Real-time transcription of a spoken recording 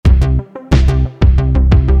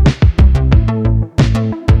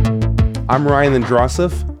I'm Ryan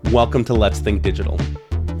Androsov. Welcome to Let's Think Digital.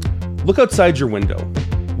 Look outside your window.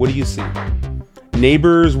 What do you see?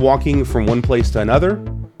 Neighbors walking from one place to another?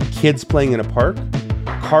 Kids playing in a park?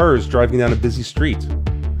 Cars driving down a busy street?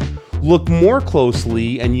 Look more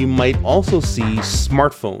closely and you might also see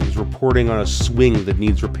smartphones reporting on a swing that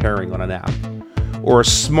needs repairing on an app, or a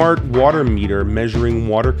smart water meter measuring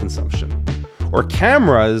water consumption, or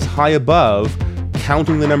cameras high above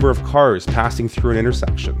counting the number of cars passing through an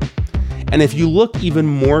intersection. And if you look even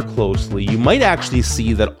more closely, you might actually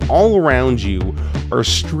see that all around you are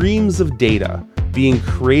streams of data being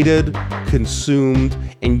created, consumed,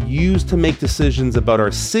 and used to make decisions about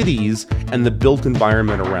our cities and the built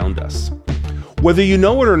environment around us. Whether you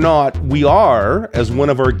know it or not, we are, as one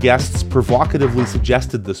of our guests provocatively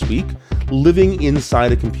suggested this week, living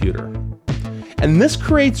inside a computer. And this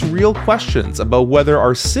creates real questions about whether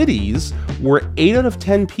our cities, where 8 out of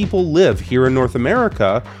 10 people live here in North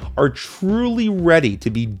America, are truly ready to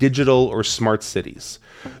be digital or smart cities.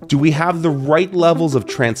 Do we have the right levels of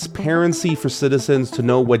transparency for citizens to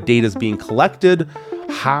know what data is being collected,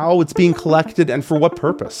 how it's being collected, and for what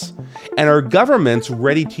purpose? And are governments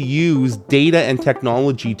ready to use data and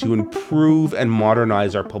technology to improve and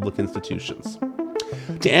modernize our public institutions?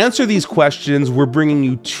 To answer these questions, we're bringing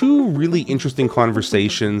you 2 really interesting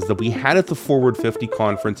conversations that we had at the Forward 50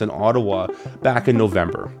 conference in Ottawa back in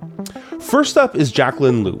November. First up is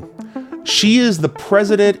Jacqueline Liu. She is the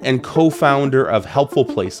president and co-founder of Helpful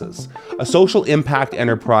Places, a social impact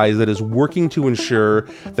enterprise that is working to ensure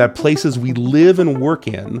that places we live and work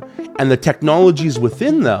in and the technologies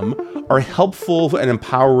within them are helpful and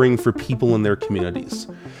empowering for people in their communities.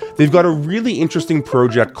 They've got a really interesting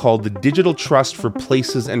project called the Digital Trust for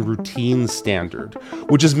Places and Routines Standard,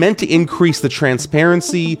 which is meant to increase the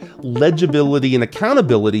transparency, legibility, and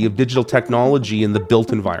accountability of digital technology in the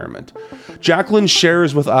built environment. Jacqueline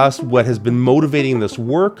shares with us what has been motivating this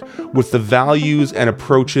work with the values and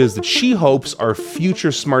approaches that she hopes our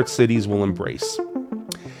future smart cities will embrace.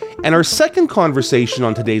 And our second conversation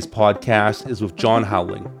on today's podcast is with John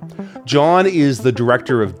Houweling. John is the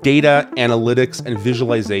Director of Data, Analytics, and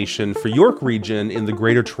Visualization for York Region in the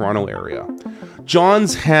Greater Toronto Area.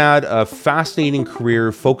 John's had a fascinating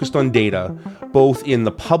career focused on data, both in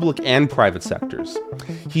the public and private sectors.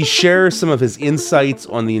 He shares some of his insights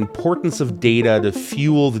on the importance of data to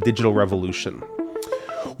fuel the digital revolution.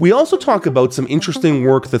 We also talk about some interesting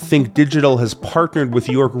work that Think Digital has partnered with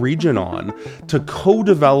York Region on to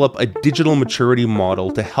co-develop a digital maturity model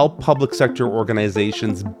to help public sector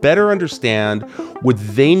organizations better understand what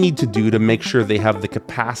they need to do to make sure they have the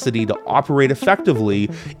capacity to operate effectively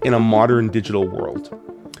in a modern digital world.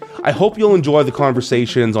 I hope you'll enjoy the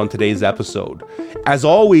conversations on today's episode. As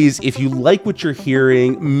always, if you like what you're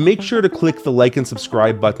hearing, make sure to click the like and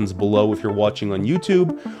subscribe buttons below if you're watching on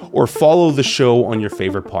YouTube, or follow the show on your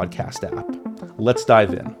favorite podcast app. Let's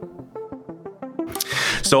dive in.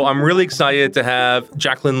 So I'm really excited to have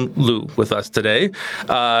Jacqueline Liu with us today.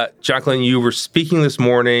 Jacqueline, you were speaking this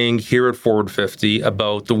morning here at Forward 50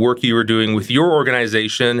 about the work you were doing with your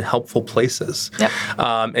organization, Helpful Places. Yep.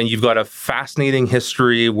 And you've got a fascinating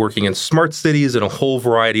history working in smart cities in a whole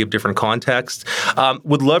variety of different contexts.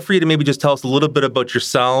 Would love for you to maybe just tell us a little bit about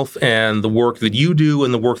yourself and the work that you do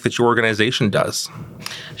and the work that your organization does.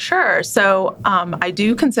 Sure. So I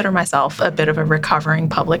do consider myself a bit of a recovering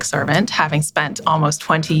public servant, having spent almost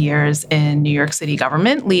 20 years in New York City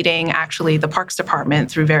government, leading actually the Parks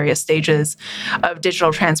Department through various stages of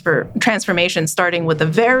digital transformation, starting with the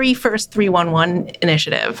very first 311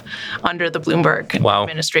 initiative under the Bloomberg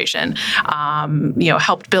administration.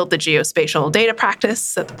 Helped build the geospatial data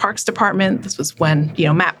practice at the Parks Department. This was when,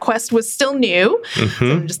 MapQuest was still new. So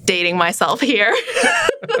I'm just dating myself here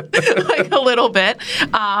like a little bit.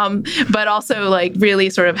 But also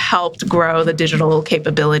really sort of helped grow the digital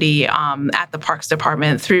capability at the Parks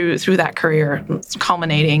Department through that career,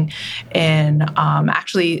 culminating in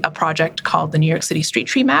actually a project called the New York City Street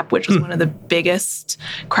Tree Map, which was one of the biggest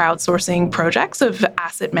crowdsourcing projects of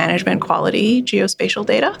asset management quality geospatial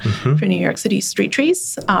data for New York City street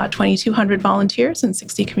trees, 2,200 volunteers and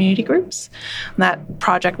 60 community groups. And that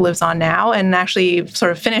project lives on now, and actually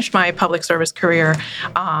sort of finished my public service career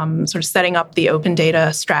sort of setting up the open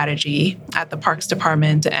data strategy at the Parks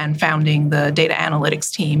Department and founding the data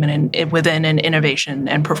analytics team and within an innovation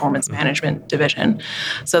and performance management division.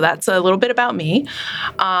 So that's a little bit about me.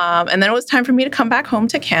 And then it was time for me to come back home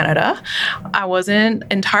to Canada. I wasn't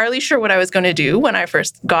entirely sure what I was going to do when I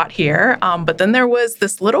first got here, but then there was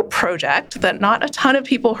this little project that not a ton of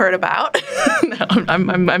people heard about. No,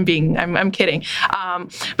 I'm kidding.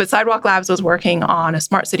 But Sidewalk Labs was working on a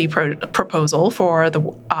smart city proposal for the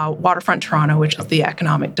Waterfront Toronto, which is the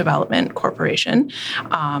Economic Development Corporation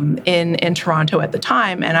in Toronto at the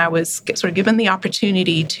time. And I was sort of given the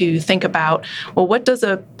opportunity to think about, well, what does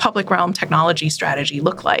a public realm technology strategy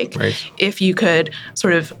look like if you could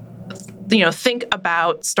sort of think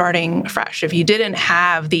about starting fresh. If you didn't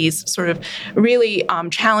have these sort of really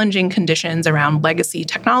challenging conditions around legacy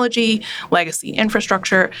technology, legacy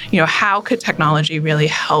infrastructure, how could technology really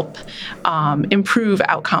help improve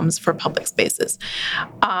outcomes for public spaces?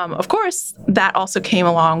 Of course, that also came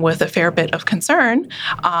along with a fair bit of concern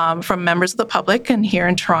from members of the public and here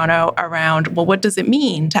in Toronto around, well, what does it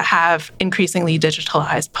mean to have increasingly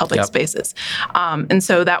digitalized public spaces? And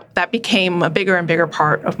so that became a bigger and bigger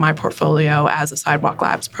part of my portfolio as the Sidewalk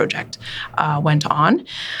Labs project went on.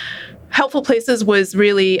 Helpful Places was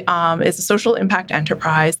really is a social impact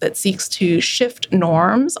enterprise that seeks to shift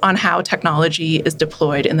norms on how technology is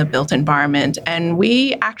deployed in the built environment. And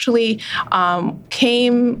we actually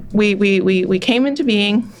came into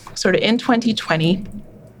being sort of in 2020.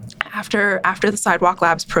 After the Sidewalk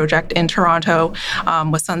Labs project in Toronto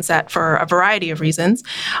was sunset for a variety of reasons.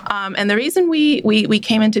 And the reason we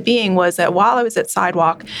came into being was that while I was at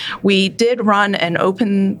Sidewalk, we did run an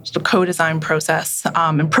open co-design process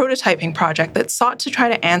and prototyping project that sought to try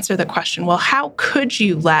to answer the question, well, how could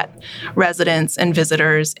you let residents and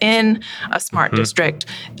visitors in a smart district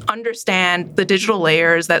understand the digital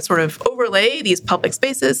layers that sort of overlay these public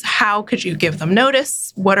spaces? How could you give them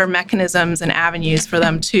notice? What are mechanisms and avenues for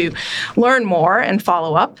them to learn more and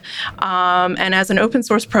follow up? And as an open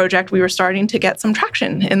source project, we were starting to get some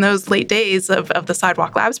traction in those late days of the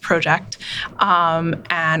Sidewalk Labs project. And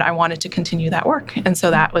I wanted to continue that work. And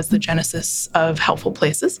so that was the genesis of Helpful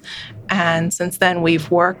Places. And since then,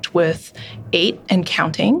 we've worked with 8 and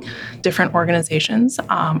counting different organizations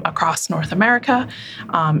across North America,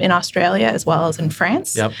 in Australia, as well as in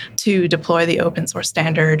France, to deploy the open source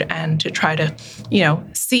standard and to try to,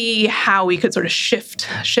 see how we could sort of shift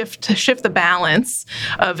the balance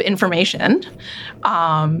of information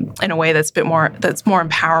in a way that's more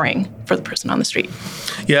empowering for the person on the street.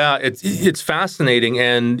 Yeah, it's fascinating.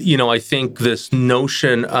 And, I think this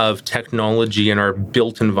notion of technology in our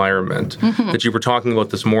built environment that you were talking about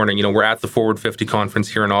this morning, we're at the Forward 50 conference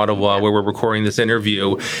here in Ottawa where we're recording this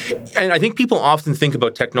interview. And I think people often think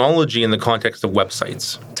about technology in the context of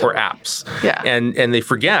websites or apps. Yeah. And they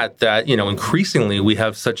forget that, increasingly we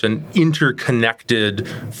have such an interconnected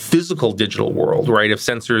physical digital world, right, of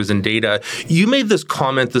sensors and data. You made this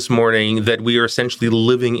comment this morning that we are essentially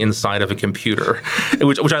living inside of a computer,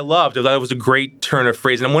 which I loved. That was a great turn of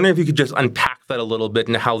phrase. And I'm wondering if you could just unpack that a little bit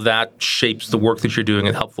and how that shapes the work that you're doing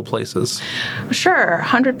at Helpful Places. Sure,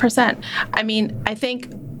 100%. I mean, I think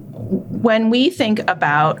when we think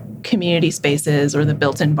about community spaces or the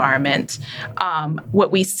built environment,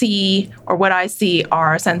 what we see or what I see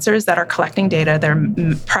are sensors that are collecting data. They're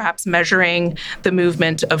perhaps measuring the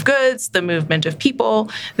movement of goods, the movement of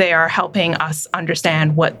people. They are helping us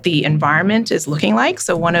understand what the environment is looking like.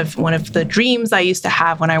 So one of the dreams I used to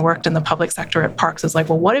have when I worked in the public sector at parks is like,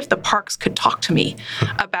 well, what if the parks could talk to me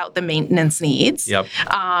about the maintenance needs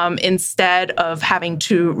instead of having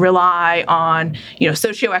to rely on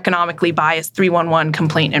socioeconomically biased 311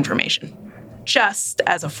 complaint information, just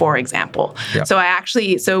as a for example. So I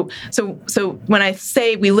actually, so when I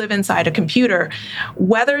say we live inside a computer,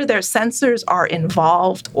 whether their sensors are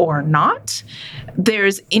involved or not,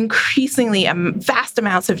 there's increasingly vast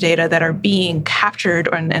amounts of data that are being captured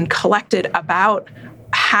and collected about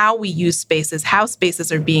how we use spaces, how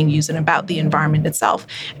spaces are being used, and about the environment itself.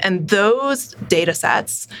 And those data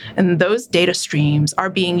sets and those data streams are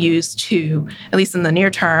being used to, at least in the near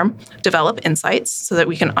term, develop insights so that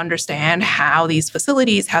we can understand how these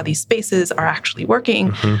facilities, how these spaces are actually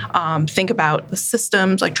working. Think about the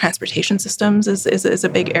systems, like transportation systems is a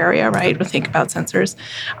big area, right? We think about sensors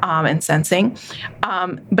and sensing.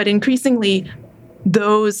 But increasingly,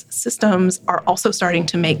 those systems are also starting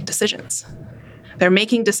to make decisions. They're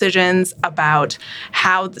making decisions about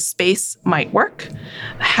how the space might work,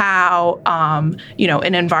 how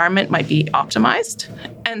an environment might be optimized.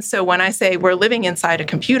 And so when I say we're living inside a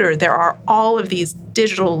computer, there are all of these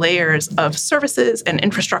digital layers of services and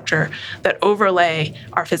infrastructure that overlay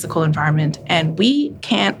our physical environment, and we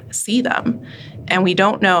can't see them. And we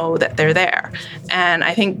don't know that they're there. And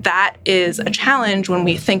I think that is a challenge when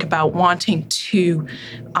we think about wanting to,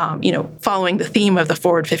 following the theme of the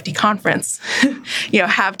Forward 50 conference,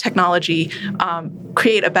 have technology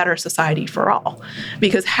create a better society for all.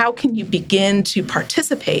 Because how can you begin to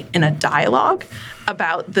participate in a dialogue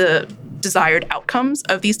about the desired outcomes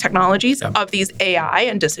of these technologies, of these AI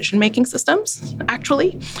and decision-making systems,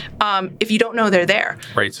 actually, if you don't know they're there?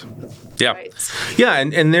 Right. Yeah. Right. Yeah.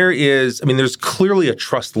 And there is, there's clearly a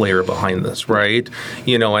trust layer behind this, right?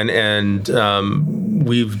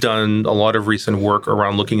 We've done a lot of recent work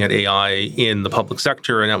around looking at AI in the public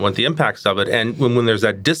sector and what the impacts of it. And when there's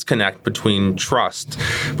that disconnect between trust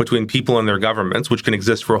between people and their governments, which can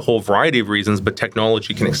exist for a whole variety of reasons, but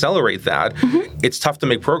technology can accelerate that, it's tough to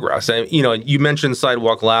make progress. And, you mentioned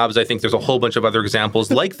Sidewalk Labs. I think there's a whole bunch of other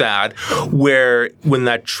examples like that, where when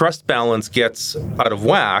that trust balance gets out of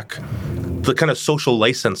whack, the kind of social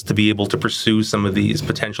license to be able to pursue some of these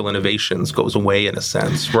potential innovations goes away in a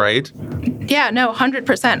sense, right? Yeah, no,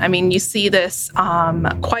 100%. You see this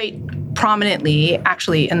quite prominently,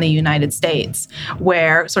 actually, in the United States,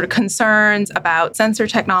 where sort of concerns about sensor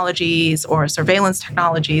technologies or surveillance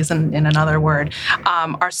technologies, in another word,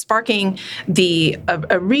 are sparking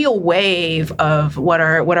a real wave of what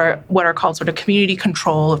are called sort of community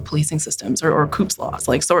control of policing systems, or COOPS laws,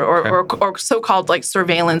 or so-called like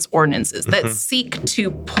surveillance ordinances that seek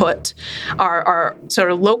to put our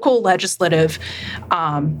sort of local legislative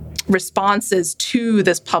responses to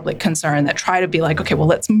this public concern that try to be like, okay, well,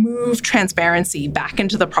 let's move transparency back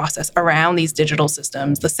into the process around these digital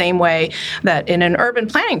systems, the same way that in an urban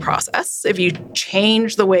planning process, if you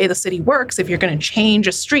change the way the city works, if you're going to change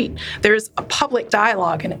a street, there's a public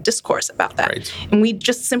dialogue and a discourse about that. Right. And we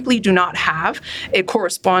just simply do not have a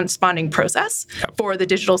corresponding process for the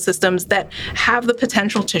digital systems that have the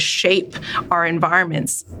potential to shape our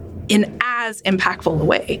environments in as impactful a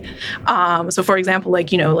way. So for example,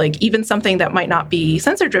 even something that might not be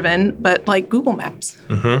sensor driven, but like Google Maps.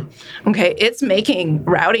 Okay, it's making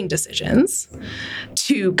routing decisions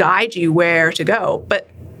to guide you where to go, but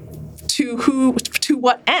to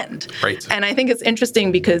what end? Right. And I think it's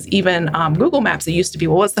interesting because even Google Maps, it used to be,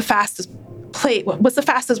 well, what's the fastest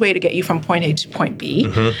way to get you from point A to point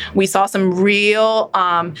B? We saw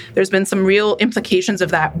there's been some real implications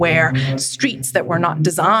of that, where streets that were not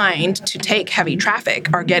designed to take heavy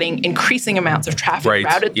traffic are getting increasing amounts of traffic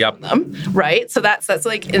routed to them, right? So that's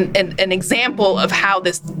like an example of how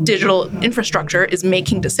this digital infrastructure is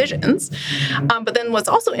making decisions. But then what's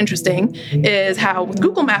also interesting is how with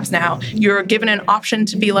Google Maps now, you're given an option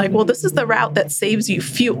to be like, well, this is the route that saves you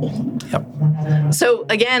fuel. So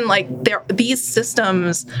again, these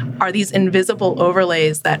systems are these invisible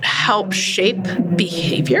overlays that help shape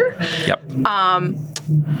behavior.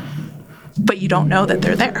 But you don't know that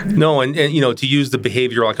they're there. No, and to use the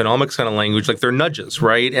behavioral economics kind of language, like they're nudges,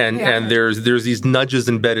 right? And there's these nudges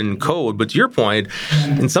embedded in code. But to your point,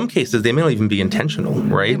 in some cases they may not even be intentional,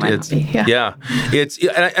 right? They might not be,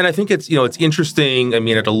 and I think it's interesting.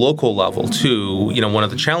 At a local level too. One of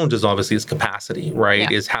the challenges obviously is capacity, right?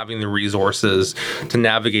 Is having the resources to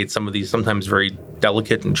navigate some of these sometimes very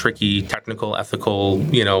delicate and tricky technical, ethical,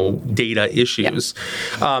 data issues.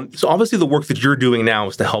 So obviously the work that you're doing now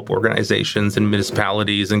is to help organizations and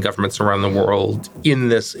municipalities and governments around the world in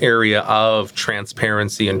this area of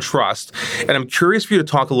transparency and trust. And I'm curious for you to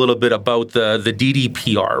talk a little bit about the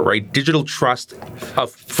DDPR, right? Digital Trust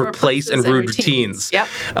for Place and Routines.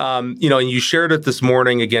 And you shared it this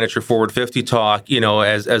morning again at your Forward 50 talk,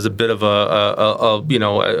 as a bit of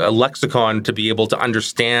a lexicon to be able to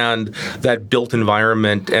understand that built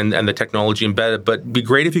environment and the technology embedded. But it'd be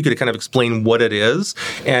great if you could kind of explain what it is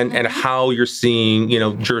and how you're seeing,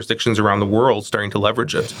 jurisdictions around the world starting to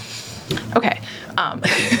leverage it. Okay.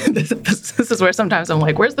 This is where sometimes I'm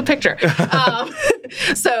like, where's the picture?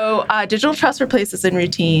 So Digital Trust for Places and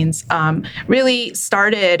Routines really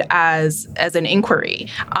started as an inquiry,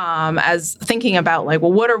 as thinking about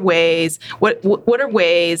what are ways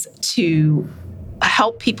to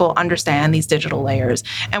help people understand these digital layers.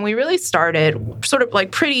 And we really started sort of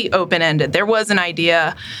pretty open-ended. There was an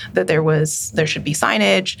idea that there should be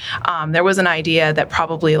signage. There was an idea that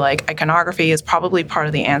probably iconography is probably part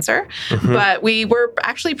of the answer. But we were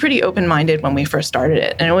actually pretty open-minded when we first started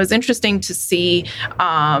it. And it was interesting to see,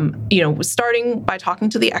 starting by talking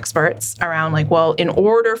to the experts around in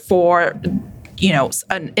order for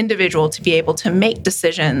an individual to be able to make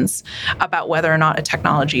decisions about whether or not a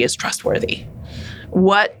technology is trustworthy,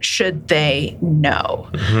 what should they know?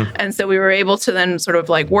 And so we were able to then sort of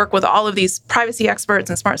work with all of these privacy experts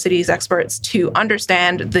and smart cities experts to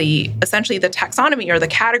understand essentially the taxonomy or the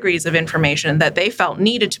categories of information that they felt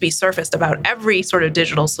needed to be surfaced about every sort of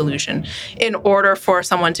digital solution in order for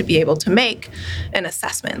someone to be able to make an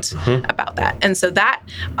assessment about that. And so that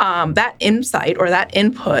insight or that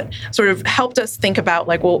input sort of helped us think about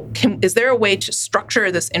is there a way to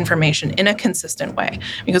structure this information in a consistent way?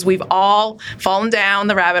 Because we've all fallen down down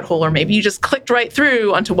the rabbit hole, or maybe you just clicked right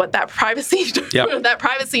through onto what that privacy that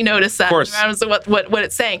privacy notice said, so what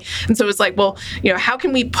it's saying. And so it's like, well, how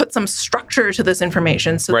can we put some structure to this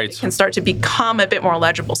information so that it can start to become a bit more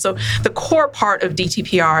legible? So the core part of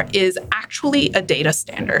DTPR is actually a data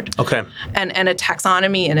standard, and a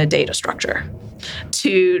taxonomy and a data structure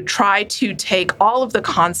to try to take all of the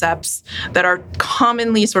concepts that are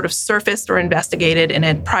commonly sort of surfaced or investigated in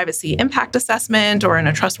a privacy impact assessment or in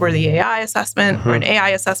a trustworthy AI assessment or an AI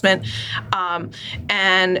assessment,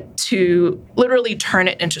 and to literally turn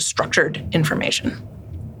it into structured information.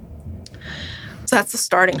 So that's the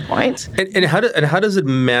starting point. And how does it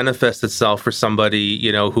manifest itself for somebody,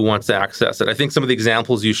 who wants to access it? I think some of the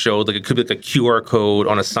examples you showed, like it could be like a QR code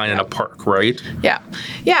on a sign in a park, right? Yeah.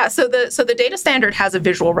 So the data standard has a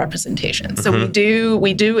visual representation. So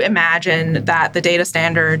we do imagine that the data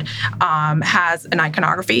standard has an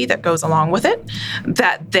iconography that goes along with it,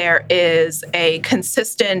 that there is a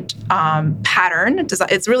consistent pattern.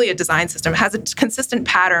 It's really a design system. It has a consistent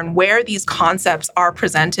pattern where these concepts are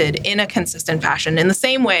presented in a consistent fashion, in the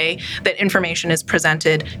same way that information is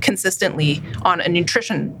presented consistently on a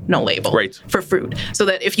nutritional label for food. So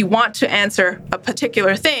that if you want to answer a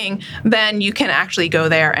particular thing, then you can actually go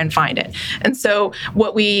there and find it. And so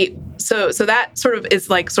so that sort of is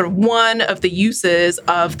like sort of one of the uses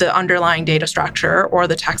of the underlying data structure or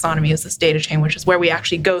the taxonomy is this data chain, which is where we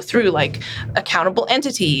actually go through like accountable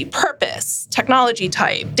entity, purpose, technology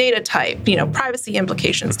type, data type, privacy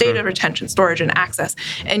implications, data retention, storage, and access,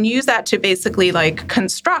 and use that to basically like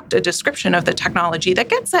construct a description of the technology that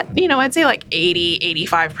gets at, I'd say like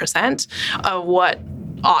 85% of what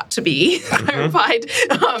ought to be clarified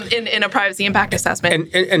in a privacy impact assessment.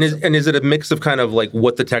 And is it a mix of kind of like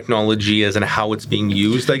what the technology is and how it's being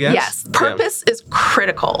used, I guess? Yes. Purpose is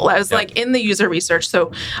critical. I was like in the user research.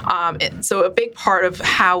 So a big part of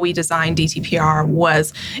how we designed DTPR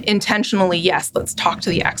was intentionally, yes, let's talk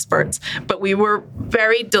to the experts. But we were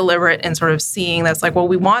very deliberate in sort of seeing that's like, well,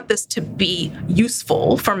 we want this to be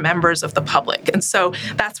useful for members of the public. And so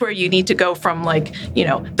that's where you need to go from like,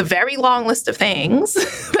 the very long list of things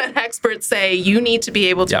that experts say you need to be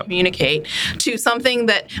able to communicate to something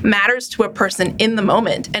that matters to a person in the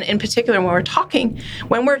moment. And in particular, when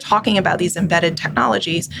we're talking about these embedded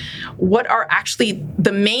technologies, what are actually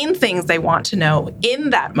the main things they want to know in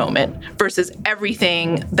that moment versus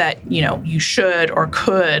everything that, you should or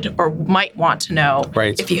could or might want to know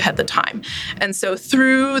if you had the time. And so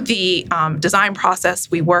through the design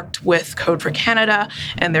process, we worked with Code for Canada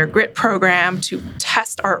and their GRIT program to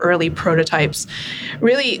test our early prototypes,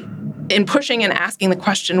 really in pushing and asking the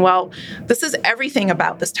question, well, this is everything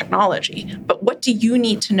about this technology, but what do you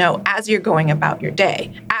need to know as you're going about your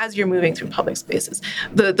day, as you're moving through public spaces?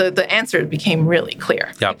 The answer became really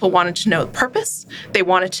clear. People wanted to know the purpose. They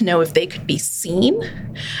wanted to know if they could be seen.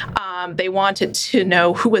 They wanted to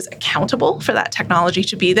know who was accountable for that technology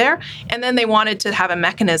to be there. And then they wanted to have a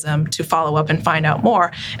mechanism to follow up and find out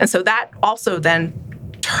more. And so that also then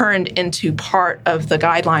turned into part of the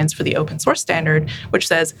guidelines for the open source standard, which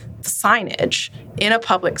says signage in a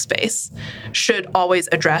public space should always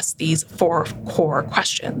address these 4 core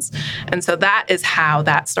questions. And so that is how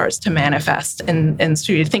that starts to manifest. And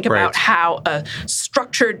so you think about how a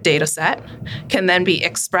structured data set can then be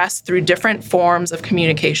expressed through different forms of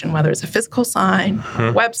communication, whether it's a physical sign,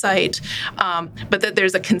 website, but that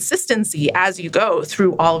there's a consistency as you go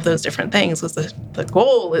through all of those different things. Because the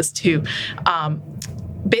goal is to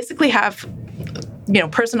basically have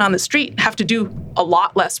person on the street have to do a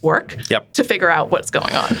lot less work to figure out what's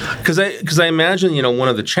going on. Because I imagine, one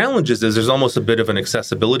of the challenges is there's almost a bit of an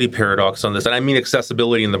accessibility paradox on this. And I mean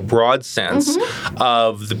accessibility in the broad sense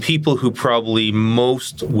of the people who probably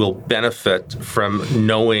most will benefit from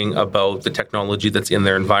knowing about the technology that's in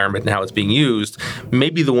their environment and how it's being used,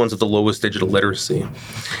 maybe the ones with the lowest digital literacy.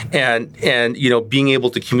 And being able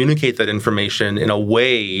to communicate that information in a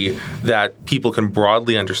way that people can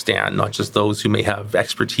broadly understand, not just those who may have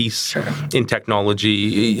expertise in technology.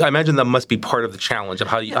 I imagine that must be part of the challenge of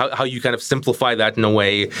how you kind of simplify that in a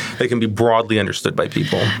way that can be broadly understood by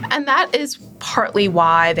people. And that is partly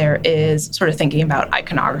why there is sort of thinking about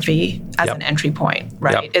iconography as an entry point,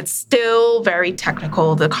 right? It's still very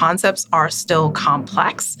technical. The concepts are still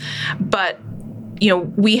complex, but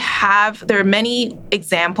there are many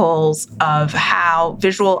examples of how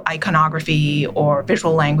visual iconography or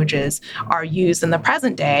visual languages are used in the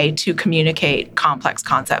present day to communicate complex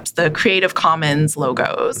concepts. The Creative Commons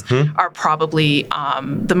logos are probably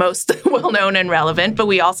the most well-known and relevant, but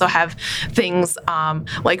we also have things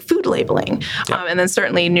like food labeling, and then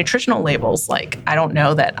certainly nutritional labels. Like, I don't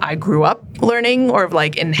know that I grew up learning or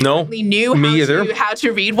like inherently knew how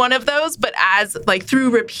to read one of those, but as like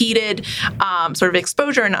through repeated sort of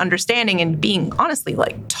exposure and understanding and being honestly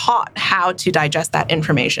like taught how to digest that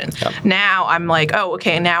information. Now I'm like, oh,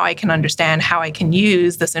 okay, now I can understand how I can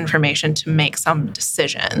use this information to make some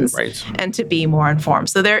decisions and to be more informed.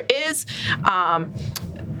 So there is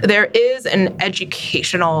an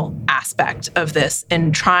educational aspect of this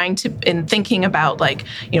in thinking about like,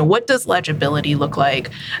 what does legibility look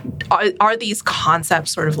like? Are these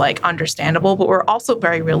concepts sort of like understandable? But we're also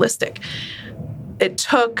very realistic. It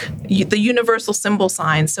took the universal symbol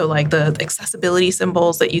signs, so like the accessibility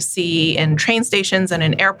symbols that you see in train stations and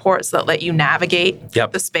in airports that let you navigate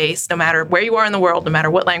the space, no matter where you are in the world, no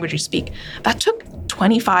matter what language you speak. That took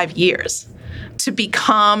 25 years to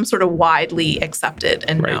become sort of widely accepted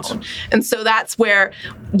and known. And so that's where,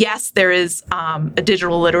 yes, there is a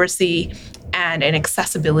digital literacy and an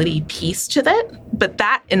accessibility piece to that, but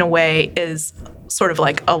that in a way is sort of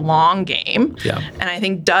like a long game. And I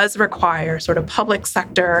think does require sort of public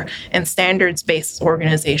sector and standards-based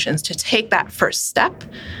organizations to take that first step,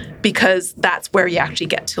 because that's where you actually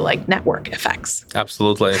get to like network effects.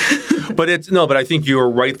 Absolutely. But I think you are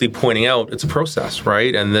rightly pointing out it's a process,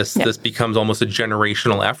 right? And this becomes almost a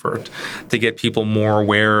generational effort to get people more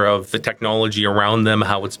aware of the technology around them,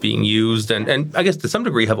 how it's being used, and I guess to some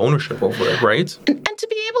degree have ownership over it, right? And to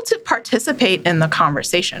be able to participate in the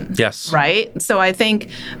conversation. Yes. Right? So I think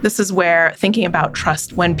this is where thinking about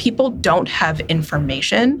trust, when people don't have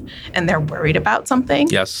information and they're worried about something,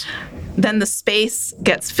 then the space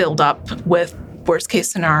gets filled up with worst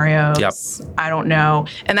case scenarios. I don't know.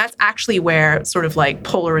 And that's actually where sort of like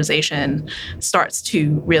polarization starts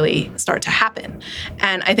to happen.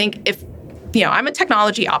 And I think I'm a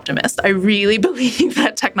technology optimist. I really believe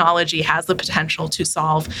that technology has the potential to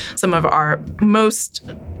solve some of our most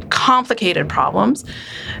complicated problems.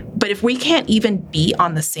 But if we can't even be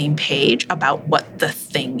on the same page about what the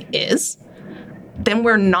thing is, then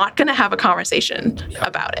we're not going to have a conversation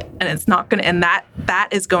about it. And it's not going to, and that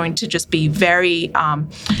is going to just be very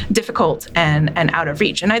difficult and out of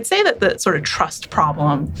reach. And I'd say that the sort of trust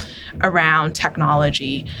problem around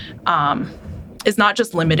technology is not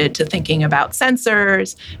just limited to thinking about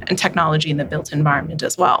sensors and technology in the built environment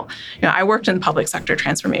as well. I worked in public sector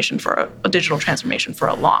transformation for a digital transformation for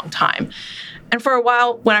a long time. And for a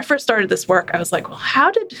while, when I first started this work, I was like, well, how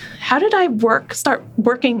did I start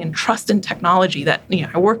working in trust and technology? That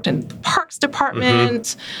I worked in the Parks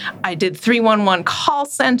Department, I did 311 call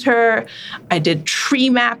center, I did tree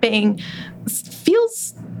mapping.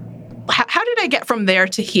 How did I get from there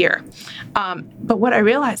to here? But what I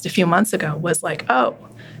realized a few months ago was like, oh,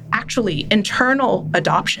 actually, internal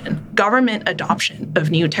adoption, government adoption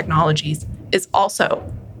of new technologies is also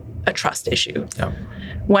a trust issue.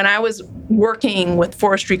 When I was working with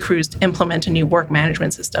forestry crews to implement a new work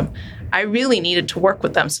management system, I really needed to work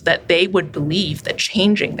with them so that they would believe that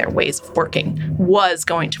changing their ways of working was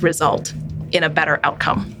going to result in a better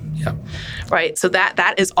outcome. Right? So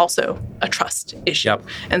that is also a trust issue.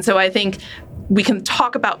 And so I think we can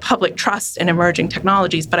talk about public trust and emerging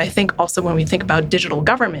technologies, but I think also when we think about digital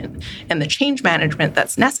government and the change management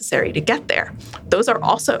that's necessary to get there, those are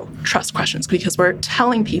also trust questions, because we're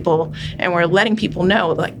telling people and we're letting people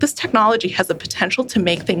know like this technology has the potential to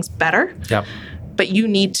make things better, but you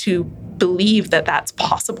need to believe that that's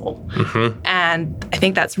possible. And I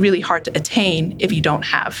think that's really hard to attain if you don't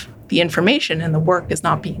have the information and the work is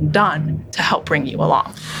not being done to help bring you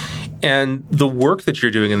along. And the work that you're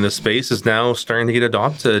doing in this space is now starting to get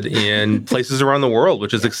adopted in places around the world,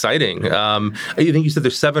 which is exciting. I think you said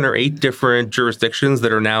there's 7 or 8 different jurisdictions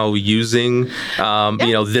that are now using,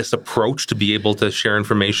 this approach to be able to share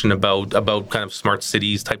information about kind of smart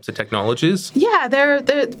cities types of technologies. Yeah,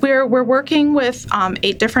 we're working with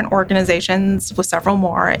 8 different organizations with several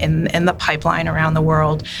more in the pipeline around the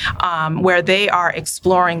world, where they are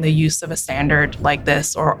exploring the use of a standard like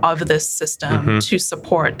this or of this system to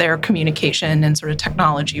support their communication and sort of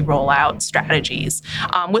technology rollout strategies,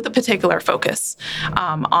 with a particular focus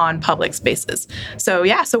on public spaces. So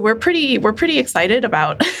we're pretty excited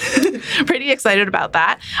about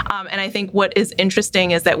that. And I think what is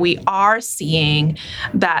interesting is that we are seeing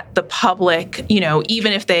that the public,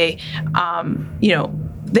 even if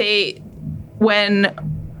when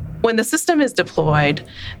when the system is deployed,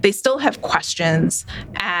 they still have questions.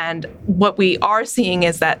 And what we are seeing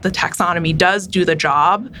is that the taxonomy does do the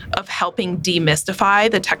job of helping demystify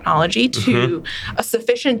the technology to a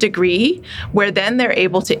sufficient degree where then they're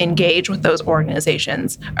able to engage with those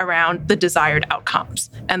organizations around the desired outcomes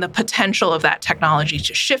and the potential of that technology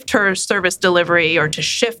to shift her service delivery or to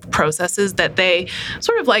shift processes that they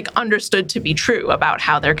sort of like understood to be true about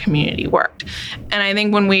how their community worked. And I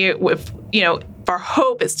think when our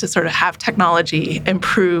hope is to sort of have technology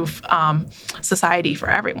improve society for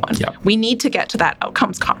everyone. Yeah. We need to get to that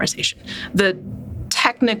outcomes conversation. The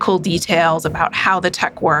technical details about how the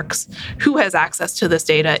tech works, who has access to this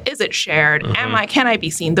data, is it shared, can I be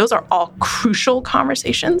seen? Those are all crucial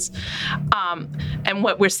conversations. And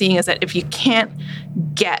what we're seeing is that if you can't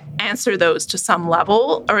answer those to some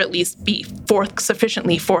level, or at least be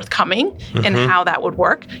sufficiently forthcoming in how that would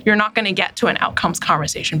work, you're not going to get to an outcomes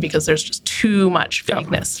conversation because there's just too much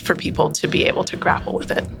vagueness for people to be able to grapple with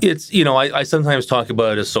it. It's, I sometimes talk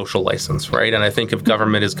about it as social license, right? And I think if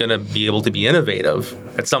government is going to be able to be innovative,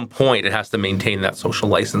 at some point it has to maintain that social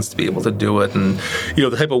license to be able to do it. And,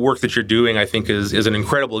 the type of work that you're doing, I think, is an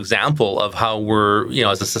incredible example of how we're,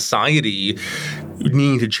 as a society,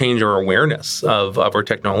 needing to change our awareness of our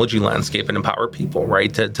technology landscape and empower people,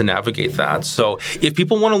 right, to navigate that. So if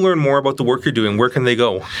people want to learn more about the work you're doing, where can they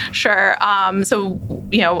go? Sure. Our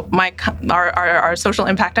social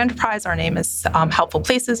impact enterprise, our name is Helpful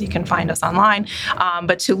Places. You can find us online.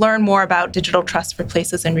 But to learn more about digital trust for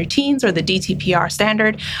places and routines, or the DTPR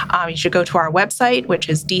standard, you should go to our website, which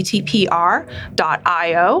is dtpr.io.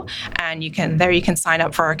 And you can sign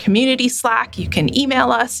up for our community Slack. You can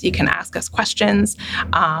email us. You can ask us questions.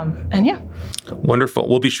 Wonderful.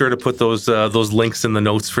 We'll be sure to put those links in the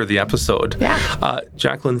notes for the episode. Yeah.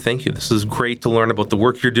 Jacqueline, thank you. This is great to learn about the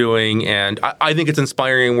work you're doing, and I think it's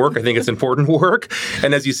inspiring work. I think it's important work,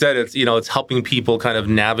 and as you said, it's helping people kind of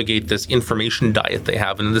navigate this information diet they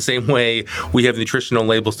have. And in the same way, we have nutritional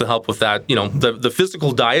labels to help with that. The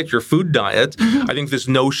physical diet, your food diet. I think this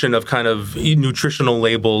notion of kind of nutritional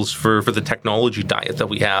labels for the technology diet that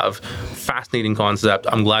we have, fascinating concept.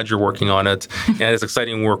 I'm glad you're working on it. And it's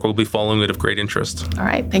exciting work. We'll be following it of great interest. All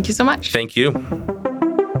right. Thank you so much. Thank you.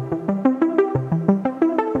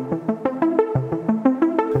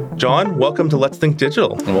 John, welcome to Let's Think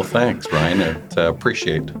Digital. Well, thanks, Brian. I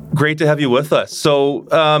appreciate it. Great to have you with us. So,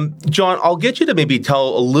 John, I'll get you to maybe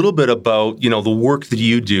tell a little bit about, the work that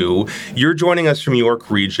you do. You're joining us from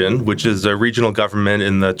York Region, which is a regional government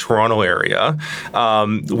in the Toronto area.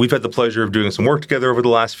 We've had the pleasure of doing some work together over the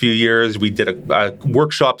last few years. We did a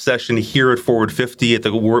workshop session here at Forward 50 at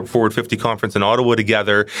the Forward 50 conference in Ottawa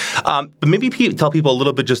together. But maybe tell people a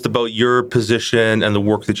little bit just about your position and the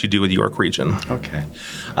work that you do with York Region. Okay.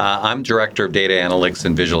 I'm Director of Data Analytics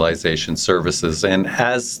and Visualization Services, and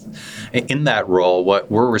as in that role,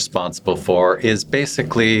 what we're responsible for is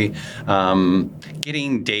basically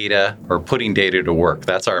getting data or putting data to work.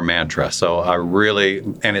 That's our mantra. So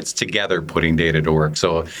and it's together putting data to work.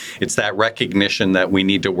 So it's that recognition that we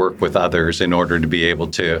need to work with others in order to be able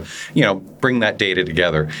to, bring that data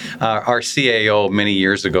together. Our CAO many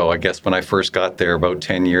years ago, I guess when I first got there about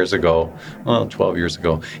 12 years ago,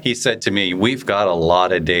 he said to me, we've got a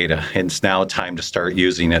lot of data and it's now time to start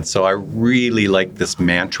using it. So I really like this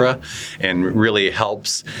mantra and really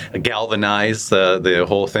helps galvanize the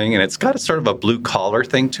whole thing. And it's got a sort of a blue collar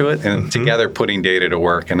thing to it, and together putting data to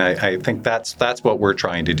work. And I think that's what we're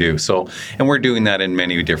trying to do. So, and we're doing that in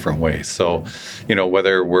many different ways. So,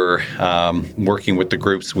 whether we're working with the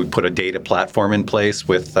groups, we put a data platform in place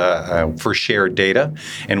with for shared data,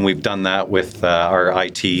 and we've done that with our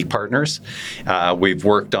IT partners. We've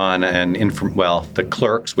worked on the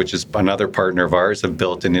clerks, which is another partner of ours, have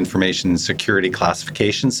built an information security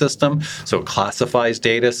classification system. So it classifies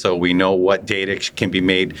data, so we know what data can be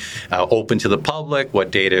made open to the public,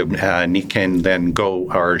 what data can then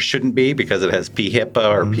go or shouldn't be because it has PHIPAA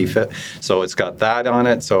or PFIP. So it's got that on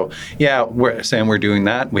it. So yeah, we're doing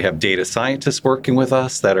that. We have data scientists working with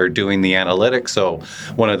us that are doing the analytics. So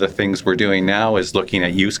one of the things we're doing now is looking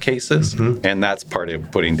at use cases, and that's part of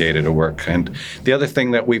putting data to work. And the other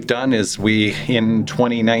thing that we've done is in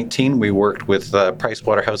 2019, we worked with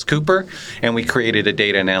PricewaterhouseCoopers, and we created a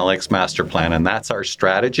data analytics master plan, and that's our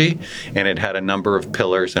strategy. And it had a number of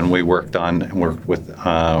pillars, and we worked on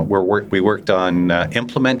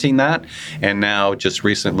implementing that. And now, just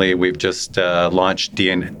recently, we've just launched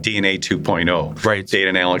DNA 2.0, right?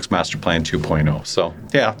 Data Analytics Master Plan 2.0. So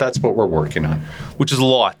yeah, that's what we're working on. Which is a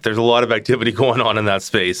lot. There's a lot of activity going on in that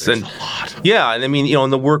space. There's a lot. Yeah, and I mean, in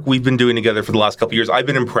the work we've been doing together for the last couple of years, I've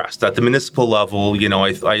been impressed at the municipal level.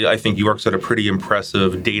 I think York's got a pretty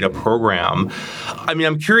impressive data program. I mean,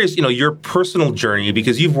 I'm curious, your personal journey,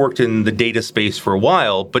 because you've worked in the data space for a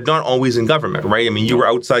while, but not always in government, right? I mean, you were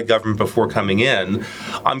outside government before coming in.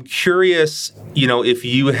 I'm curious, if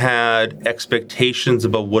you had expectations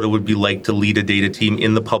about what it would be like to lead a data team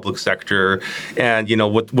in the public sector, and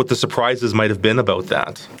what the surprises might have been about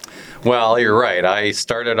that. Well, you're right. I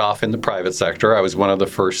started off in the private sector. I was one of the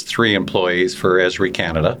first 3 employees for Esri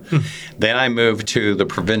Canada. Then I moved to the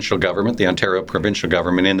provincial government, the Ontario provincial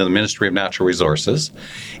government, into the Ministry of Natural Resources.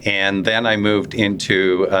 And then I moved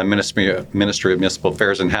into Ministry of Municipal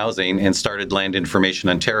Affairs and Housing and started Land Information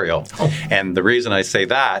Ontario. And the reason I say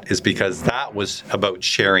that is because that was about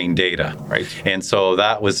sharing data. Right. And so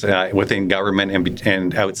that was within government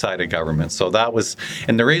and outside of government. So that was,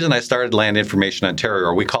 and the reason I started Land Information Ontario,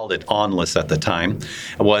 or we called it ONLIS at the time,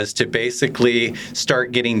 was to basically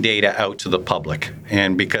start getting data out to the public.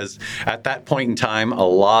 And because at that point in time, a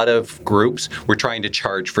lot of groups were trying to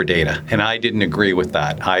charge for data. And I didn't agree with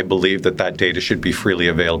that. I believe that that data should be freely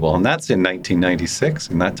available. And that's in 1996,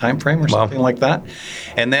 in that time frame or something like that.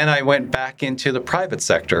 And then I went back into the private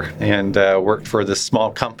sector and worked for this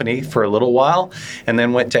small company for a little while, and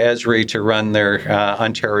then went to Esri to run their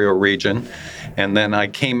Ontario region. And then I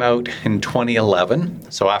came out in 2011.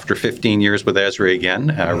 So after 15 years with Esri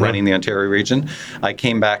again, running the Ontario region, I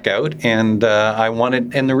came back out, and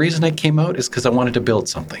and the reason I came out is because I wanted to build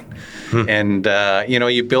something. And,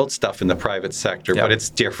 you build stuff in the private sector, but it's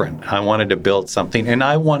different. I wanted to build something, and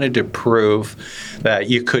I wanted to prove that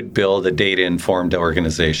you could build a data-informed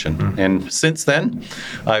organization. And since then,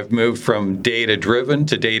 I've moved from data-driven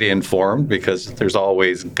to data-informed, because there's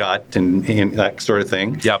always gut and that sort of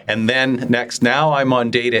thing. And then now I'm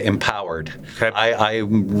on data-empowered. Okay.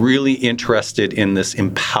 I'm really interested in this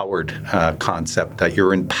empowered concept, that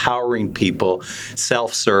you're empowering people,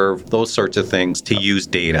 self-serve, those sorts of things, to use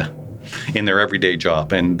data in their everyday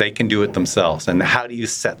job, and they can do it themselves. And how do you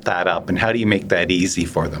set that up, and how do you make that easy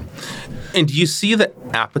for them? And do you see the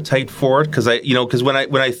appetite for it? Because when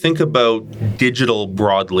I think about digital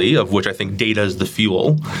broadly, of which I think data is the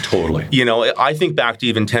fuel. Totally. I think back to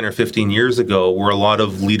even 10 or 15 years ago, where a lot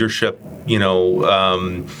of leadership,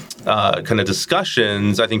 kind of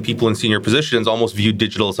discussions, I think people in senior positions almost viewed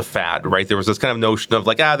digital as a fad, right? There was this kind of notion of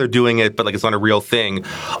they're doing it, but it's not a real thing.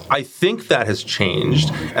 I think that has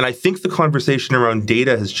changed, and I think the conversation around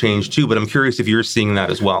data has changed too, but I'm curious if you're seeing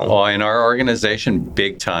that as well. Oh, in our organization,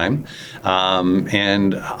 big time.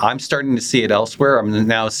 And I'm starting to see it elsewhere. I'm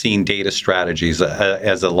now seeing data strategies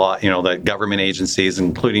as a lot, that government agencies,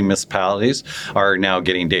 including municipalities, are now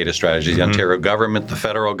getting data strategies. The Ontario government, the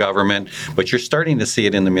federal government, but you're starting to see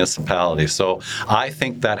it in the municipalities. So I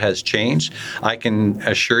think that has changed. I can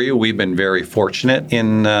assure you we've been very fortunate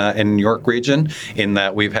in York region in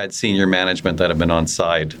that we've had senior management that have been on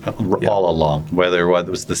side all along, whether it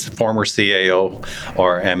was the former CAO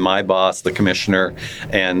and my boss, the commissioner,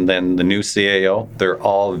 and then the new CAO. They're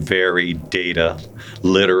all very data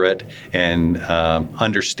literate and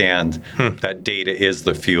understand that data is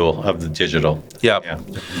the fuel of the digital.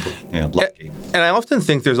 Lucky. And I often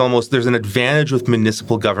think there's an advantage with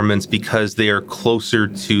municipal governments because they are closer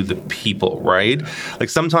to the people, right?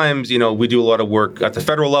 Sometimes, we do a lot of work at the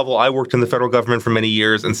federal level. I worked in the federal government for many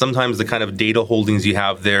years, and sometimes the kind of data holdings you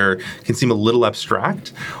have there can seem a little abstract.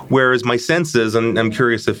 Whereas my sense is, and I'm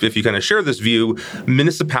curious if you kind of share this view,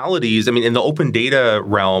 municipalities, in the open data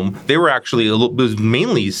realm, it was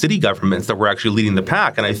mainly city governments that were actually leading the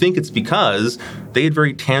pack. And I think it's because they had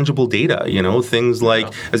very tangible data, things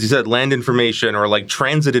like, as you said, land information or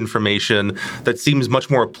transit information that seems much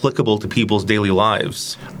more applicable to people's daily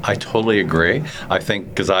lives. I totally agree. I think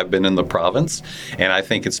because I've been in the province, and I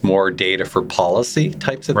think it's more data for policy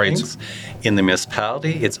types of things. In the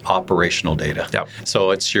municipality, it's operational data.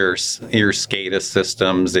 So it's your SCADA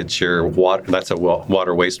systems, it's your water, that's a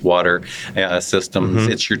water wastewater systems,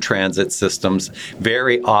 it's your transit systems,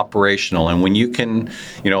 very operational. And when you can,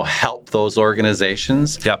 help those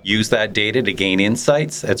organizations use that data to gain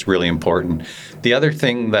insights, that's really important. The other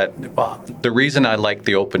thing the reason I like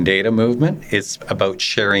the open data movement is about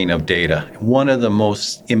sharing of data. One of the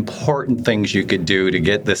most important things you could do to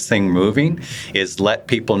get this thing moving is let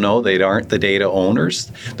people know they aren't the data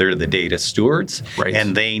owners, they're the data stewards,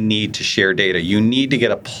 and they need to share data. You need to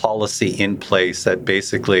get a policy in place that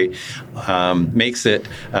basically makes it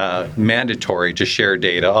mandatory to share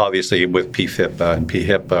data, obviously with PFIPA and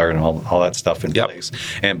PHIPA and all that stuff. stuff in place.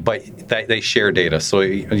 But they share data. So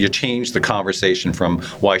you change the conversation from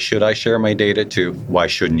why should I share my data to why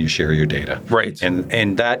shouldn't you share your data? Right.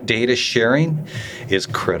 And that data sharing is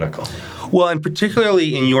critical. Well, and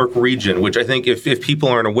particularly in York Region, which I think if people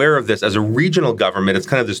aren't aware of this, as a regional government, it's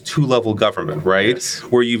kind of this two-level government, right? Yes.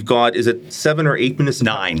 Where you've got, is it 7 or 8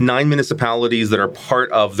 municipalities? Nine. 9 municipalities that are part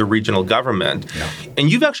of the regional government. Yeah. And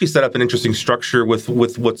you've actually set up an interesting structure with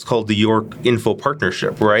what's called the York Info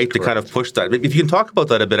Partnership, right? Correct. To kind of push that. If you can talk about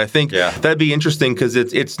that a bit, I think that'd be interesting because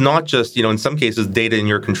it's not just, in some cases, data in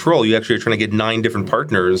your control. You actually are trying to get 9 different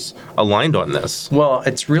partners aligned on this. Well,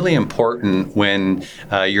 it's really important when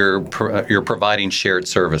you're providing shared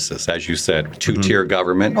services, as you said, two-tier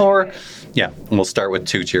government, or we'll start with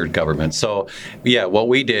two-tiered government. So, what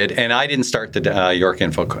we did, and I didn't start the York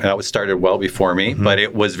Info, that was started well before me, but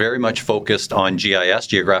it was very much focused on GIS,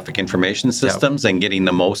 Geographic Information Systems, and getting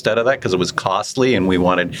the most out of that because it was costly, and we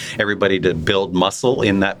wanted everybody to build muscle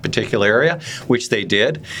in that particular area, which they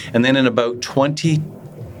did. And then in about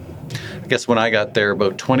I guess when I got there,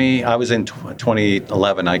 I was in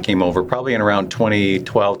 2011, I came over, probably in around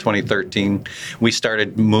 2012, 2013, we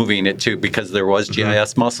started moving it to, because there was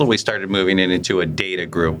GIS muscle, we started moving it into a data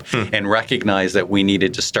group and recognized that we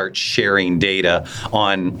needed to start sharing data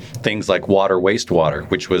on things like water, wastewater,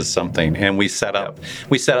 which was something. And we set up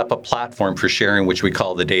a platform for sharing, which we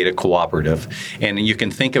call the Data Cooperative. And you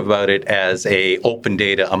can think about it as a open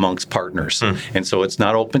data amongst partners. And so it's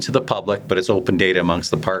not open to the public, but it's open data amongst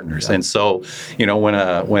the partners. And so, when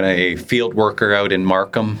a field worker out in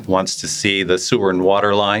Markham wants to see the sewer and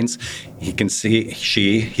water lines, he can see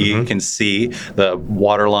the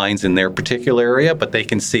water lines in their particular area, but they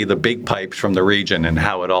can see the big pipes from the region and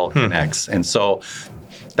how it all connects. And so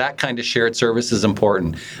that kind of shared service is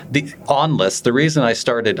important. The ONLIS, the reason I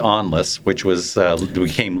started ONLIS, which was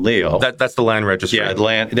became LEO. That's the land registry. Yeah,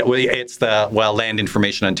 it's the Land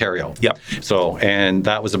Information Ontario. Yeah. So, and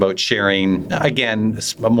that was about sharing, again,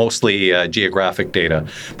 mostly geographic data.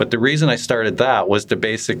 But the reason I started that was to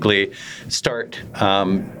basically start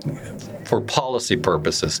for policy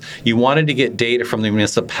purposes. You wanted to get data from the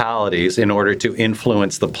municipalities in order to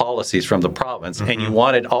influence the policies from the province, and you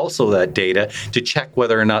wanted also that data to check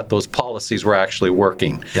whether or not those policies were actually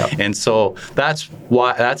working. Yep. And so that's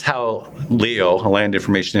how LEO, Land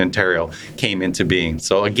Information in Ontario, came into being.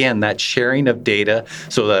 So again, that sharing of data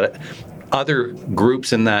so that other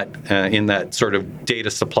groups in that sort of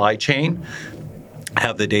data supply chain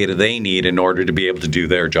have the data they need in order to be able to do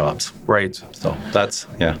their jobs. Right. So that's,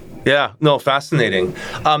 Yeah, no, fascinating.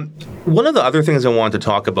 One of the other things I wanted to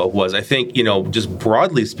talk about was, I think, just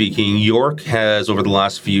broadly speaking, York has, over the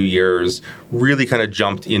last few years, really kind of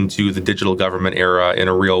jumped into the digital government era in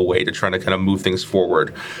a real way to try to kind of move things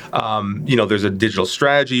forward. There's a digital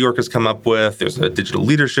strategy York has come up with. There's a digital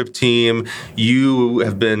leadership team. You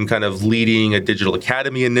have been kind of leading a digital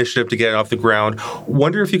academy initiative to get it off the ground.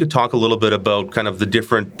 Wonder if you could talk a little bit about kind of the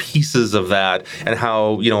different pieces of that and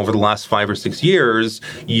how, over the last 5 or 6 years,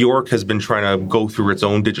 York has been trying to go through its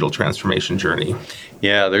own digital transformation journey.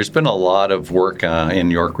 Yeah, there's been a lot of work in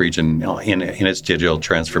York Region in its digital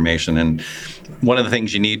transformation. And one of the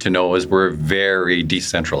things you need to know is we're a very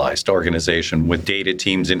decentralized organization with data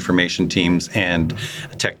teams, information teams, and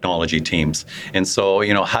technology teams. And so,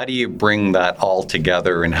 how do you bring that all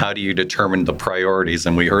together and how do you determine the priorities?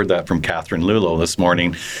 And we heard that from Catherine Lulo this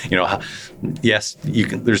morning. Yes,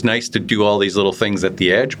 there's nice to do all these little things at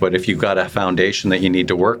the edge, but if you've got a foundation that you need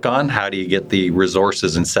to work on, how do you get the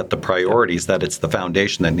resources and set the priorities that it's the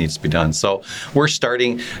foundation that needs to be done? So we're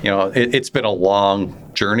starting, it's been a long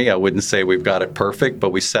journey. I wouldn't say we've got it perfect, but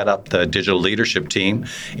we set up the digital leadership team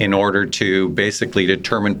in order to basically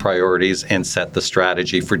determine priorities and set the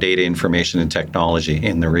strategy for data, information, and technology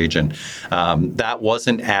in the region. That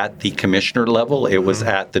wasn't at the commissioner level. It was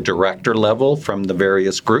at the director level from the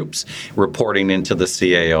various groups reporting into the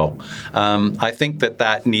CAO. I think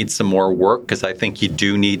that needs some more work because I think you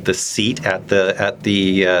do need the seat at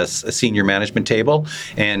the senior management table.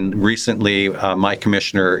 And recently, my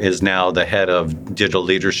commissioner is now the head of digital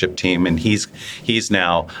leadership team, and he's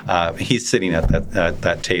now sitting at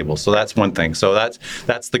that table. So that's one thing. So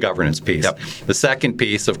that's the governance piece. Yep. The second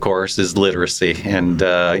piece, of course, is literacy and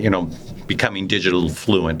becoming digital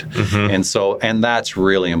fluent. And that's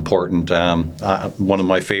really important. One of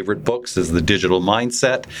my favorite books is The Digital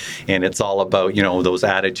Mindset, and it's all about those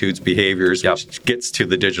attitudes, behaviors, which gets to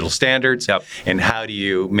the digital standards, and how do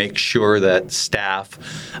you make sure that staff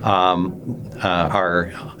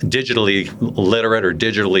are digitally literate or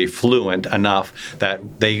digitally fluent enough that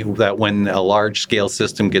when a large scale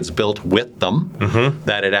system gets built with them,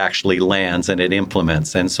 that it actually lands and it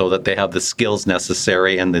implements, and so that they have the skills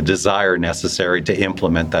necessary and the desire necessary to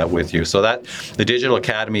implement that with you. So that the Digital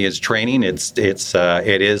Academy is training. It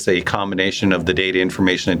is a combination of the Data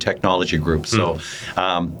Information and Technology Group. So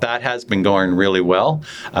that has been going really well.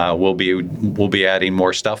 We'll be adding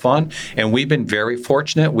more stuff on, and we've been very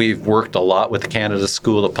fortunate. We've worked a lot with the Canada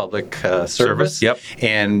School of Public Service,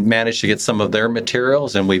 and managed to get some of their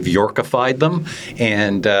materials, and we've Yorkified them,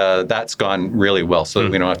 and that's gone really well. So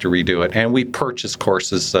that we don't have to redo it. And we purchase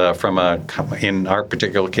courses in our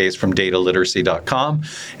particular case, from dataliteracy.com,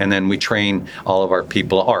 and then we train all of our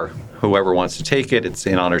people, or whoever wants to take it. It's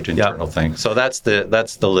an honor to internal thing. So that's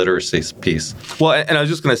the literacy piece. Well, and I was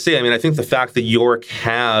just going to say, I mean, I think the fact that York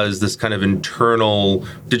has this kind of internal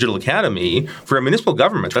digital academy for a municipal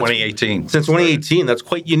government. 2018. Since 2018, that's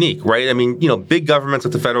quite unique, right? I mean, big governments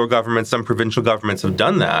like the federal government, some provincial governments have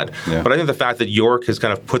done that. Yeah. But I think the fact that York has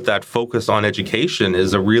kind of put that focus on education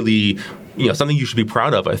is a really, something you should be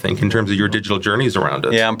proud of, I think, in terms of your digital journeys around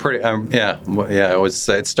it. Yeah, I'm pretty,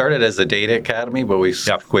 it started as a data academy, but we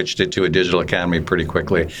switched it to a digital academy pretty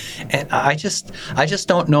quickly. And I just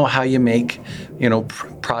don't know how you make,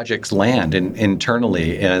 projects land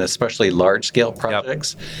internally, and especially large scale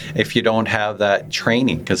projects, if you don't have that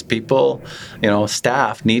training, because people,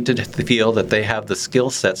 staff need to feel that they have the skill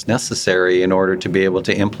sets necessary in order to be able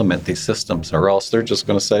to implement these systems, or else they're just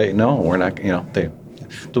going to say, no, we're not,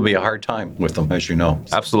 there'll be a hard time with them, as you know.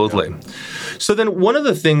 Absolutely. So then one of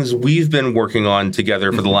the things we've been working on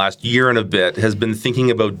together for the last year and a bit has been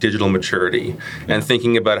thinking about digital maturity and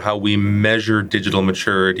thinking about how we measure digital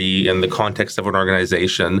maturity in the context of an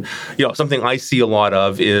organization. Something I see a lot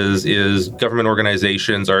of is government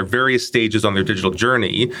organizations are at various stages on their digital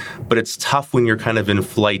journey, but it's tough when you're kind of in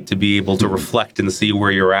flight to be able to reflect and see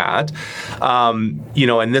where you're at.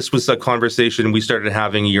 And this was a conversation we started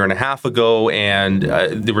having a year and a half ago, and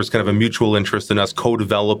there was kind of a mutual interest in us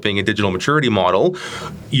co-developing a digital maturity model.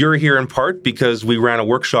 You're here in part because we ran a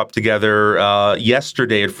workshop together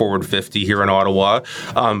yesterday at Forward 50 here in Ottawa,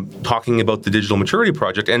 talking about the digital maturity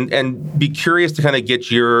project, and be curious to kind of get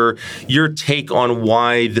your take on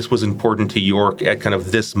why this was important to York at kind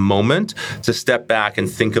of this moment to step back and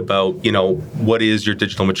think about, what is your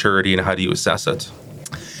digital maturity and how do you assess it?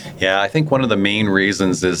 Yeah, I think one of the main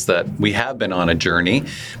reasons is that we have been on a journey,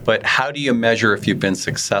 but how do you measure if you've been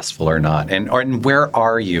successful or not? And where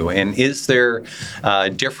are you? And is there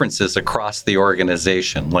differences across the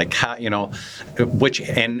organization? Like how,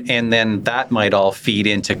 and then that might all feed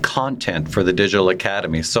into content for the Digital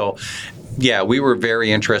Academy. So yeah, we were very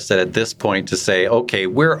interested at this point to say, okay,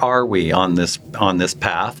 where are we on this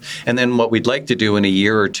path? And then what we'd like to do in a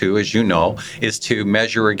year or two, as you know, is to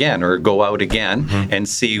measure again or go out again and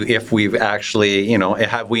see if we've actually,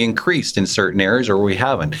 have we increased in certain areas or we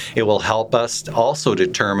haven't. It will help us also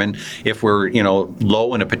determine if we're,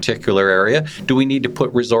 low in a particular area. Do we need to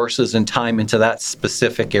put resources and time into that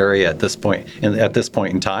specific area at this point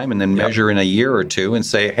in time, and then measure in a year or two and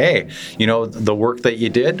say, hey, the work that you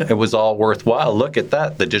did, it was all worthwhile. Look at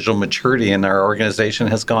that. The digital maturity in our organization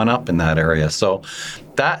has gone up in that area. So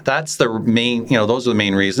that's the main, those are the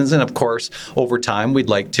main reasons. And of course, over time, we'd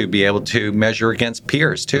like to be able to measure against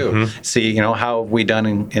peers too. See, how have we done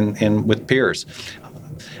in with peers?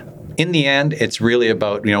 In the end, it's really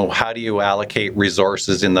about, how do you allocate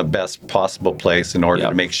resources in the best possible place in order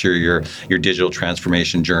to make sure your digital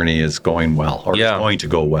transformation journey is going well, or is going to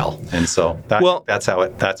go well. And so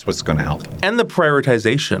that's what's going to help. And the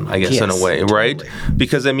prioritization, I guess, in a way, right? Totally.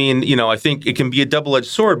 Because, I think it can be a double-edged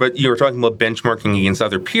sword, but you were talking about benchmarking against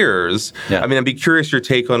other peers. Yeah. I'd be curious your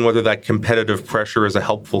take on whether that competitive pressure is a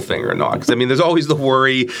helpful thing or not. Because, there's always the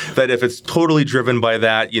worry that if it's totally driven by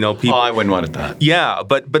that, people... Oh, I wouldn't want it that. Yeah,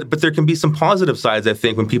 but there can be some positive sides, I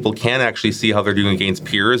think, when people can actually see how they're doing against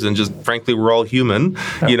peers, and just frankly, we're all human.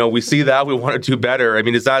 Yeah. We see that, we want to do better.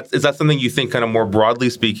 Is that something you think, kind of more broadly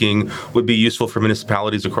speaking, would be useful for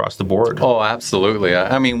municipalities across the board? Oh, absolutely.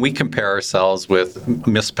 We compare ourselves with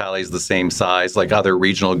municipalities the same size, like other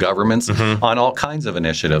regional governments, on all kinds of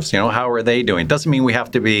initiatives. How are they doing? Doesn't mean we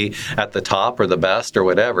have to be at the top or the best or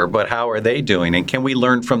whatever, but how are they doing? And can we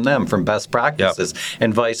learn from them, from best practices,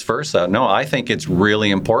 and vice versa? No, I think it's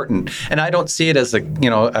really important. And I don't see it as a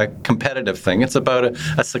competitive thing. It's about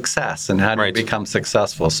a success and how to become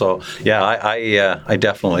successful. So yeah, I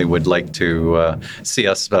definitely would like to see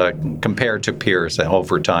us compared to peers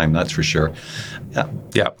over time. That's for sure.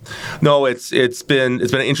 Yeah. No, it's been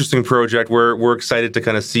an interesting project. We're excited to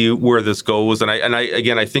kind of see where this goes. And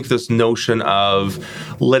I think this notion of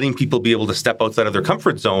letting people be able to step outside of their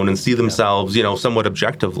comfort zone and see themselves, somewhat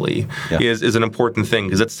objectively is an important thing,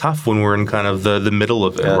 because it's tough when we're in kind of the middle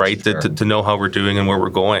of it, right? Sure. To know how we're doing and where we're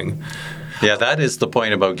going. Yeah, that is the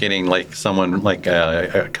point about getting like someone like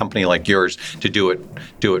a company like yours to do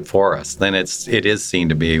it for us. Then it is seen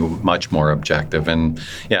to be much more objective, and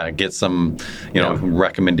get some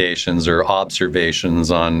recommendations or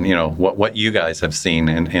observations on what you guys have seen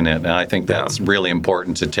in it. And I think that's really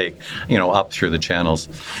important to take up through the channels.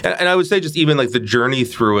 And I would say just even like the journey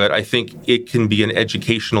through it, I think it can be an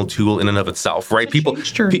educational tool in and of itself, right? People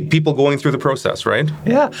going through the process, right?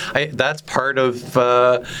 Yeah, that's part of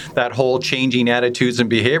that whole changing attitudes and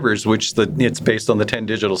behaviors, which it's based on the 10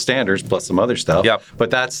 digital standards plus some other stuff. Yep. But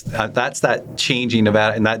that's that changing of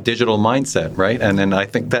and that digital mindset, right? And then I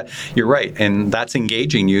think that you're right, and that's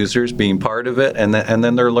engaging users, being part of it, and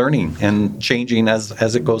then they're learning and changing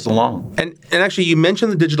as it goes along. And actually, you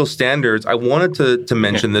mentioned the digital standards. I wanted to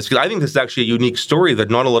mention this because I think this is actually a unique story that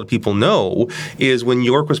not a lot of people know. Is when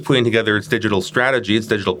York was putting together its digital strategy, its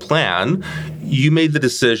digital plan, you made the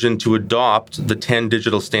decision to adopt the 10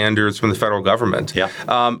 digital standards from the federal government. Yeah.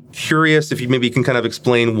 Curious if you maybe can kind of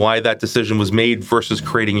explain why that decision was made versus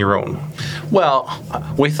creating your own. Well,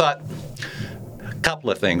 we thought a couple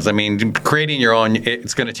of things. I mean, creating your own,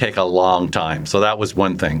 it's going to take a long time. So that was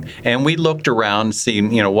one thing. And we looked around,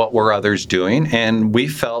 seeing, what were others doing, and we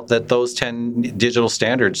felt that those 10 digital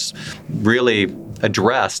standards really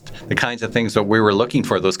addressed the kinds of things that we were looking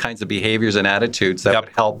for, those kinds of behaviors and attitudes that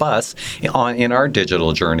would help us in our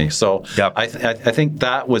digital journey. So I think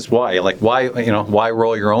that was why. Like, why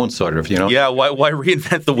roll your own sort of, Yeah, why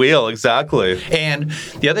reinvent the wheel? Exactly. And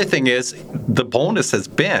the other thing is, the bonus has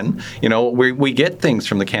been, we get things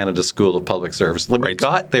from the Canada School of Public Service. We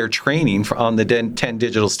got their training on the 10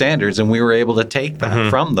 digital standards, and we were able to take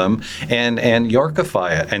that from them and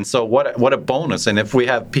Yorkify it. And so what a bonus. And if we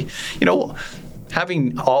have,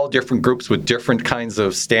 having all different groups with different kinds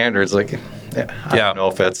of standards, I don't know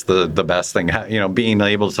if that's the best thing. Being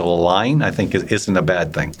able to align, I think, isn't a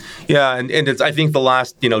bad thing. Yeah, and it's, I think the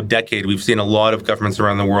last decade, we've seen a lot of governments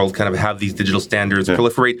around the world kind of have these digital standards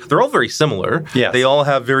proliferate. They're all very similar. Yes. They all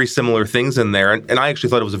have very similar things in there. And I actually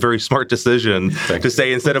thought it was a very smart decision to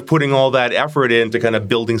say, instead of putting all that effort into kind of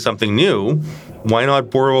building something new, why not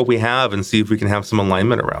borrow what we have and see if we can have some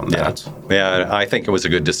alignment around that? Yeah, I think it was a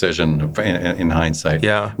good decision in hindsight.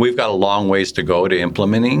 Yeah. We've got a long ways to go to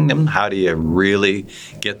implementing them. How do you really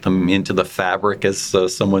get them into the fabric, as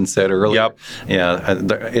someone said earlier? Yep. Yeah,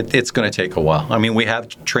 it's going to take a while. I mean, we have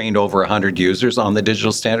trained over 100 users on the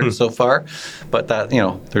digital standards so far, but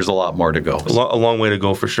there's a lot more to go. A long way to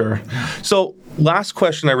go for sure. So last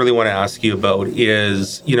question I really want to ask you about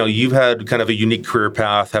is, you've had kind of a unique career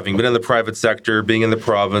path, having been in the private sector, being in the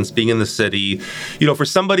province, being in the city. For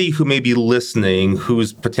somebody who may be listening,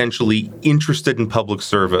 who's potentially interested in public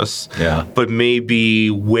service, but may be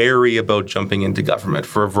wary about jumping into government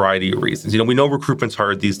for a variety of reasons. We know recruitment's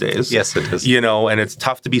hard these days. Yes, it is. And it's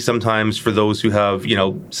tough to be sometimes for those who have,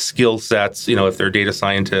 skill sets, if they're data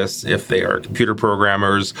scientists, if they are computer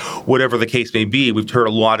programmers, whatever the case may be. We've heard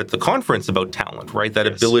a lot at the conference about talent, right? That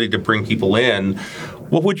ability to bring people in.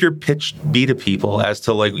 What would your pitch be to people as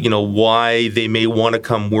to why they may want to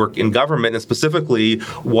come work in government, and specifically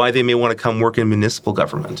why they may want to come work in municipal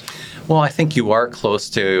government? Well, I think you are close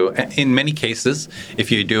to, in many cases,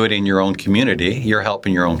 if you do it in your own community, you're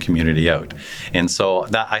helping your own community out. And so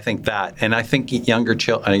I think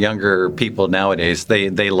younger people nowadays,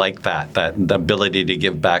 they like that the ability to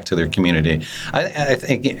give back to their community. I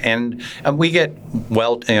think, and we get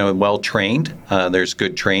well trained. There's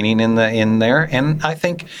good training in there, and I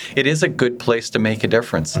think it is a good place to make a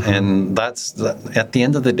difference. And that's at the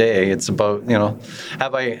end of the day, it's about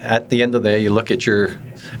at the end of the day, you look at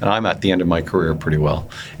and I'm at the end of my career pretty well,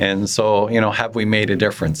 and so have we made a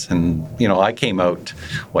difference? And I came out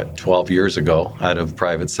 12 years ago out of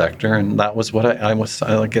private sector, and that was what I was.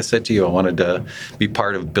 Like I said to you, I wanted to be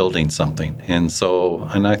part of building something, and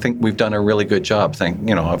I think we've done a really good job.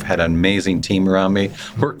 I've had an amazing team around me,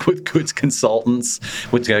 worked with good consultants,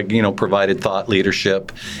 which provided thought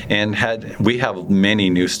leadership, and we have many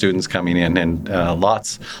new students coming in, and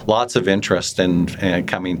lots of interest in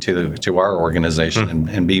coming to our organization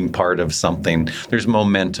and being part of something. There's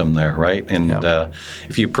momentum there, right? And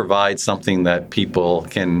if you provide something that people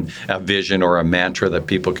a vision or a mantra that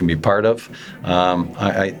people can be part of,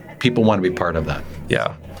 people want to be part of that.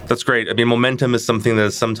 Yeah. That's great. I mean, momentum is something that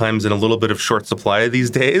is sometimes in a little bit of short supply these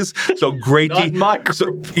days. So great.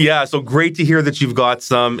 So great to hear that you've got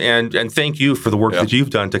some, and thank you for the work that you've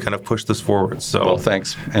done to kind of push this forward. So, well,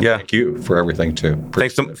 thanks, and thank you for everything too.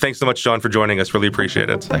 Thanks so much, John, for joining us. Really appreciate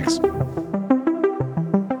it. Thanks.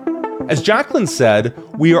 As Jacqueline said,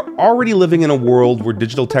 we are already living in a world where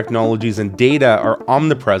digital technologies and data are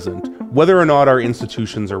omnipresent, whether or not our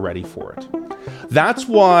institutions are ready for it. That's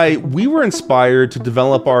why we were inspired to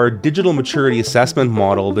develop our digital maturity assessment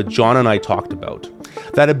model that John and I talked about.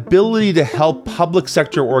 That ability to help public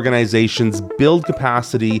sector organizations build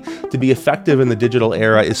capacity to be effective in the digital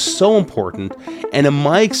era is so important, and in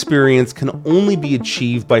my experience can only be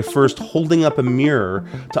achieved by first holding up a mirror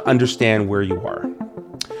to understand where you are.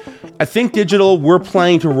 At Think Digital, we're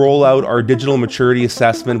planning to roll out our digital maturity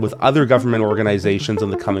assessment with other government organizations in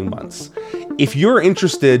the coming months. If you're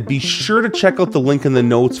interested, be sure to check out the link in the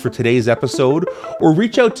notes for today's episode or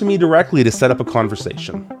reach out to me directly to set up a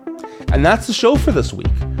conversation. And that's the show for this week.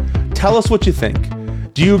 Tell us what you think.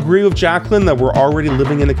 Do you agree with Jacqueline that we're already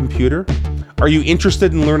living in a computer? Are you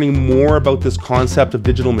interested in learning more about this concept of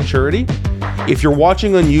digital maturity? If you're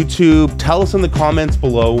watching on YouTube, tell us in the comments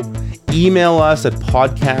below. Email us at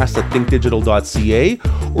podcast@thinkdigital.ca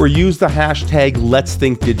or use the hashtag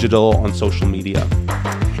 #Let'sThinkDigital on social media.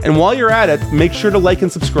 And while you're at it, make sure to like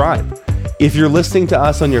and subscribe. If you're listening to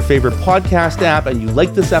us on your favorite podcast app and you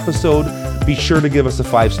like this episode, be sure to give us a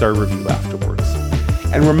 5-star review afterwards.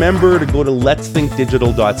 And remember to go to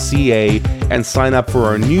let'sthinkdigital.ca and sign up for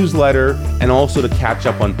our newsletter and also to catch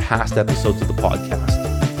up on past episodes of the podcast.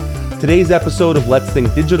 Today's episode of Let's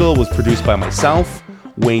Think Digital was produced by myself,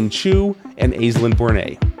 Wayne Chu, and Aislinn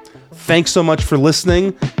Bournet. Thanks so much for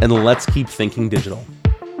listening, and let's keep thinking digital.